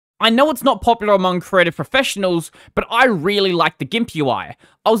I know it's not popular among creative professionals, but I really like the GIMP UI.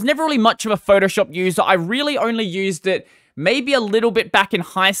 I was never really much of a Photoshop user. I really only used it maybe a little bit back in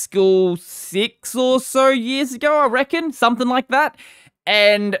high school, 6 or so years ago, I reckon, something like that.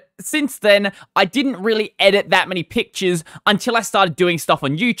 And since then, I didn't really edit that many pictures until I started doing stuff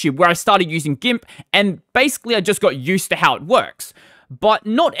on YouTube, where I started using GIMP, and basically I just got used to how it works. But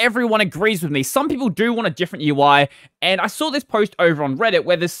not everyone agrees with me. Some people do want a different UI, and I saw this post over on Reddit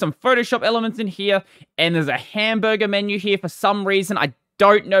where there's some Photoshop elements in here, and there's a hamburger menu here for some reason. I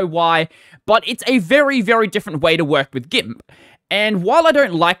don't know why, but it's a very, very different way to work with GIMP. And while I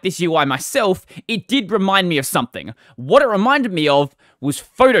don't like this UI myself, it did remind me of something. What it reminded me of was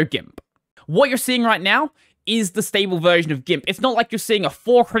PhotoGIMP. What you're seeing right now is the stable version of GIMP. It's not like you're seeing a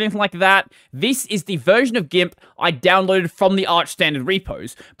fork or anything like that. This is the version of GIMP I downloaded from the Arch standard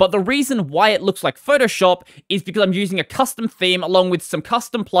repos. But the reason why it looks like Photoshop is because I'm using a custom theme along with some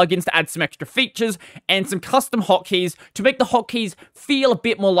custom plugins to add some extra features and some custom hotkeys to make the hotkeys feel a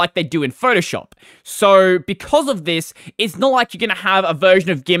bit more like they do in Photoshop. So because of this, it's not like you're going to have a version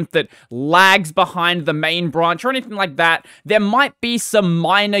of GIMP that lags behind the main branch or anything like that. There might be some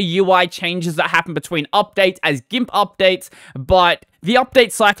minor UI changes that happen between updates as GIMP updates, but the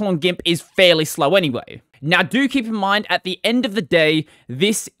update cycle on GIMP is fairly slow anyway. Now, do keep in mind, at the end of the day,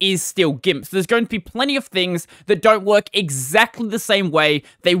 this is still GIMP, so there's going to be plenty of things that don't work exactly the same way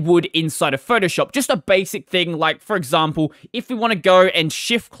they would inside of Photoshop. Just a basic thing, like, for example, if we want to go and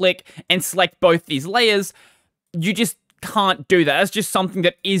shift-click and select both these layers, you just can't do that. That's just something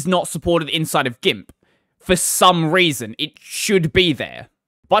that is not supported inside of GIMP. For some reason, it should be there.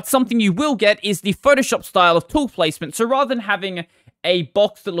 But something you will get is the Photoshop style of tool placement. So rather than having a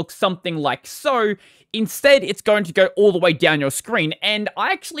box that looks something like so, instead it's going to go all the way down your screen. And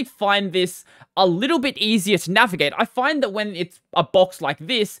I actually find this a little bit easier to navigate. I find that when it's a box like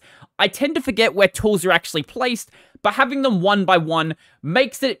this, I tend to forget where tools are actually placed, but having them one by one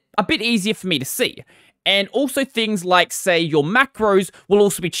makes it a bit easier for me to see. And also things like, say, your macros will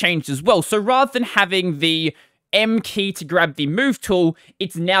also be changed as well. So rather than having the M key to grab the move tool,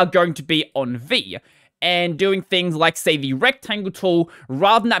 it's now going to be on V. And doing things like, say, the rectangle tool,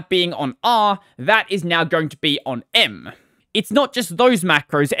 rather than that being on R, that is now going to be on M. It's not just those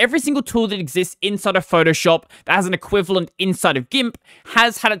macros. Every single tool that exists inside of Photoshop that has an equivalent inside of GIMP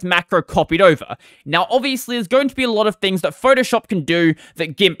has had its macro copied over. Now, obviously, there's going to be a lot of things that Photoshop can do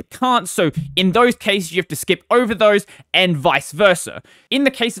that GIMP can't, so in those cases, you have to skip over those, and vice versa. In the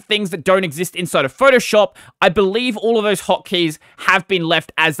case of things that don't exist inside of Photoshop, I believe all of those hotkeys have been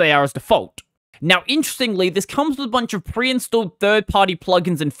left as they are as default. Now, interestingly, this comes with a bunch of pre-installed third-party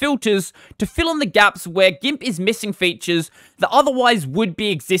plugins and filters to fill in the gaps where GIMP is missing features that otherwise would be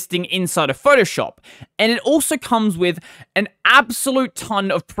existing inside of Photoshop. And it also comes with an absolute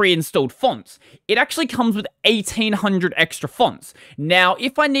ton of pre-installed fonts. It actually comes with 1,800 extra fonts. Now,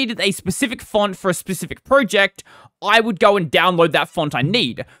 if I needed a specific font for a specific project, I would go and download that font I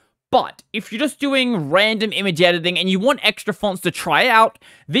need. But if you're just doing random image editing and you want extra fonts to try out,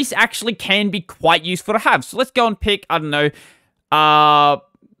 this actually can be quite useful to have. So let's go and pick, I don't know,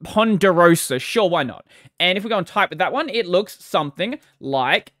 Ponderosa. Sure, why not? And if we go and type with that one, it looks something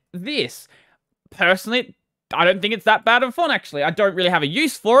like this. Personally, I don't think it's that bad of a font, actually. I don't really have a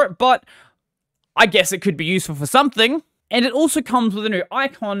use for it, but I guess it could be useful for something. And it also comes with a new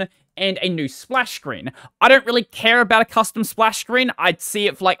icon and a new splash screen. I don't really care about a custom splash screen. I'd see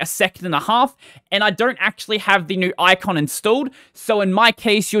it for like a second and a half, and I don't actually have the new icon installed, so in my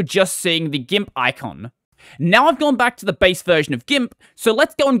case, you're just seeing the GIMP icon. Now I've gone back to the base version of GIMP, so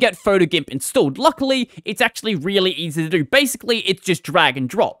let's go and get PhotoGIMP installed. Luckily, it's actually really easy to do. Basically, it's just drag and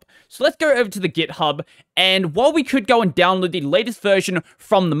drop. So let's go over to the GitHub, and while we could go and download the latest version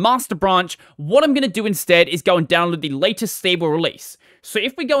from the master branch, what I'm going to do instead is go and download the latest stable release. So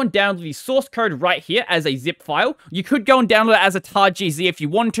if we go and download the source code right here as a zip file, you could go and download it as a tar.gz if you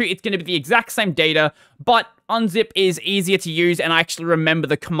want to. It's going to be the exact same data, but unzip is easier to use, and I actually remember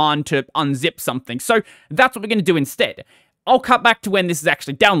the command to unzip something. So that's what we're going to do instead. I'll cut back to when this is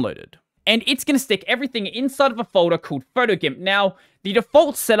actually downloaded. And it's going to stick everything inside of a folder called PhotoGIMP. Now, the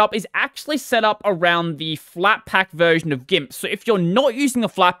default setup is actually set up around the Flatpak version of GIMP. So if you're not using the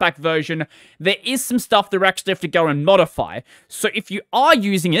Flatpak version, there is some stuff that you actually have to go and modify. So if you are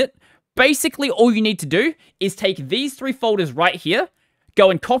using it, basically all you need to do is take these 3 folders right here,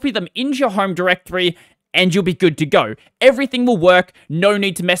 go and copy them into your home directory, and you'll be good to go. Everything will work, no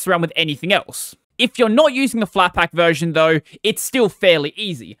need to mess around with anything else. If you're not using the Flatpak version though, it's still fairly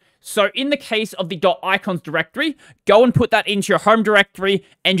easy. So in the case of the .icons directory, go and put that into your home directory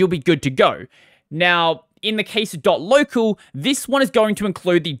and you'll be good to go. Now, in the case of .local, this one is going to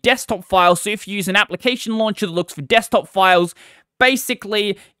include the desktop file. So if you use an application launcher that looks for desktop files,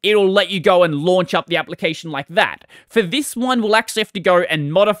 basically, it'll let you go and launch up the application like that. For this one, we'll actually have to go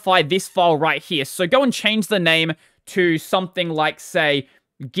and modify this file right here. So go and change the name to something like, say,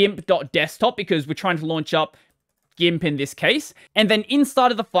 gimp.desktop, because we're trying to launch up GIMP in this case. And then inside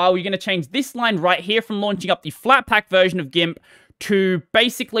of the file, you're going to change this line right here from launching up the Flatpak version of GIMP to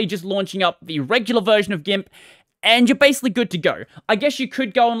basically just launching up the regular version of GIMP, and you're basically good to go. I guess you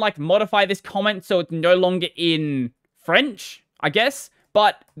could go and like modify this comment so it's no longer in French, I guess,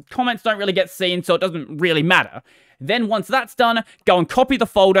 but comments don't really get seen, so it doesn't really matter. Then once that's done, go and copy the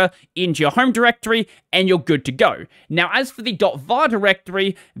folder into your home directory, and you're good to go. Now, as for the .var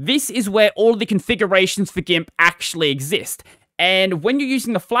directory, this is where all the configurations for GIMP actually exist. And when you're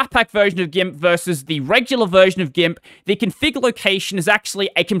using the Flatpak version of GIMP versus the regular version of GIMP, the config location is actually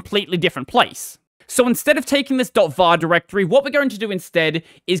a completely different place. So instead of taking this .var directory, what we're going to do instead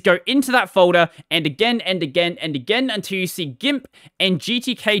is go into that folder and again and again and again until you see GIMP and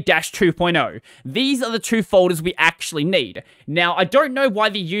GTK-2.0. These are the two folders we actually need. Now, I don't know why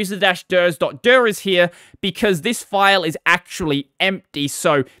the user-ders.dir is here, because this file is actually empty,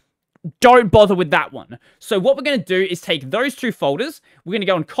 so don't bother with that one. So what we're going to do is take those two folders, we're going to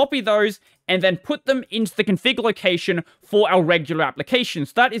go and copy those, and then put them into the config location for our regular application.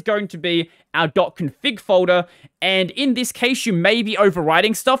 So that is going to be our .config folder, and in this case, you may be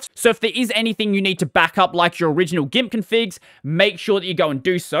overwriting stuff. So if there is anything you need to back up, like your original GIMP configs, make sure that you go and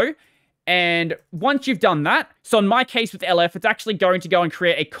do so. And once you've done that, so in my case with LF, it's actually going to go and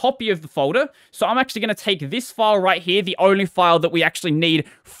create a copy of the folder. So I'm actually going to take this file right here, the only file that we actually need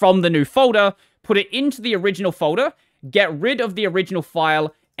from the new folder, put it into the original folder, get rid of the original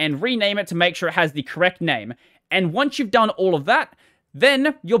file, and rename it to make sure it has the correct name. And once you've done all of that,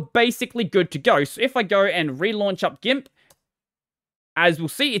 then you're basically good to go. So if I go and relaunch up GIMP, as we'll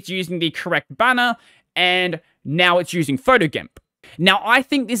see, it's using the correct banner, and now it's using PhotoGIMP. Now, I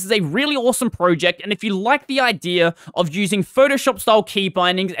think this is a really awesome project, and if you like the idea of using Photoshop-style key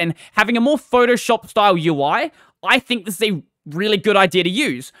bindings and having a more Photoshop-style UI, I think this is a really good idea to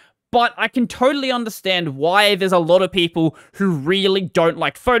use. But I can totally understand why there's a lot of people who really don't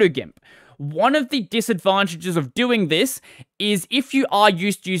like PhotoGIMP. One of the disadvantages of doing this is if you are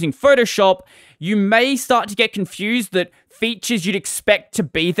used to using Photoshop, you may start to get confused that features you'd expect to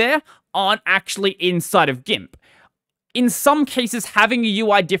be there aren't actually inside of GIMP. In some cases, having a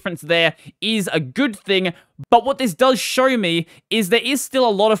UI difference there is a good thing, but what this does show me is there is still a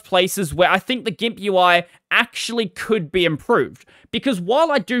lot of places where I think the GIMP UI actually could be improved. Because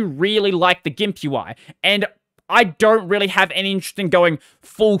while I do really like the GIMP UI, and I don't really have any interest in going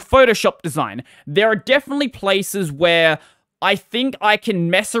full Photoshop design, there are definitely places where I think I can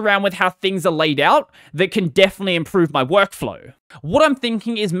mess around with how things are laid out that can definitely improve my workflow. What I'm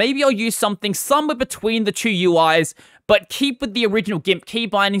thinking is maybe I'll use something somewhere between the two UIs, but keep with the original GIMP key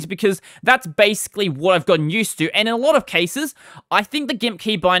bindings, because that's basically what I've gotten used to. And in a lot of cases, I think the GIMP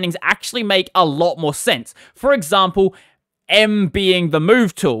key bindings actually make a lot more sense. For example, M being the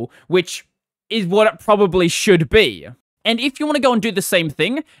move tool, which is what it probably should be. And if you want to go and do the same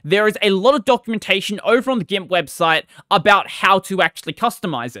thing, there is a lot of documentation over on the GIMP website about how to actually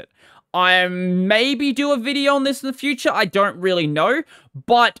customize it. I maybe do a video on this in the future, I don't really know,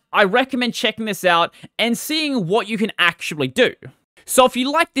 but I recommend checking this out and seeing what you can actually do. So if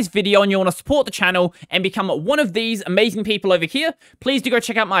you like this video and you want to support the channel and become one of these amazing people over here, please do go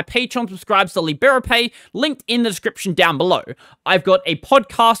check out my Patreon subscribes to LiberaPay, linked in the description down below. I've got a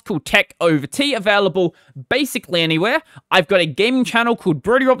podcast called Tech Over Tea available basically anywhere. I've got a gaming channel called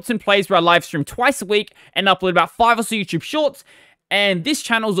Brodie Robertson Plays, where I live stream twice a week and upload about 5 or so YouTube shorts. And this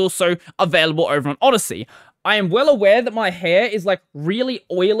channel is also available over on Odyssey. I am well aware that my hair is like really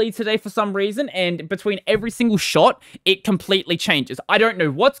oily today for some reason, and between every single shot, it completely changes. I don't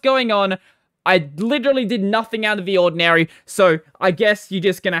know what's going on. I literally did nothing out of the ordinary, so I guess you're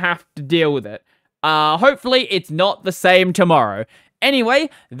just gonna have to deal with it. Hopefully it's not the same tomorrow. Anyway,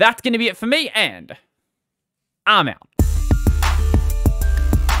 that's gonna be it for me, and I'm out.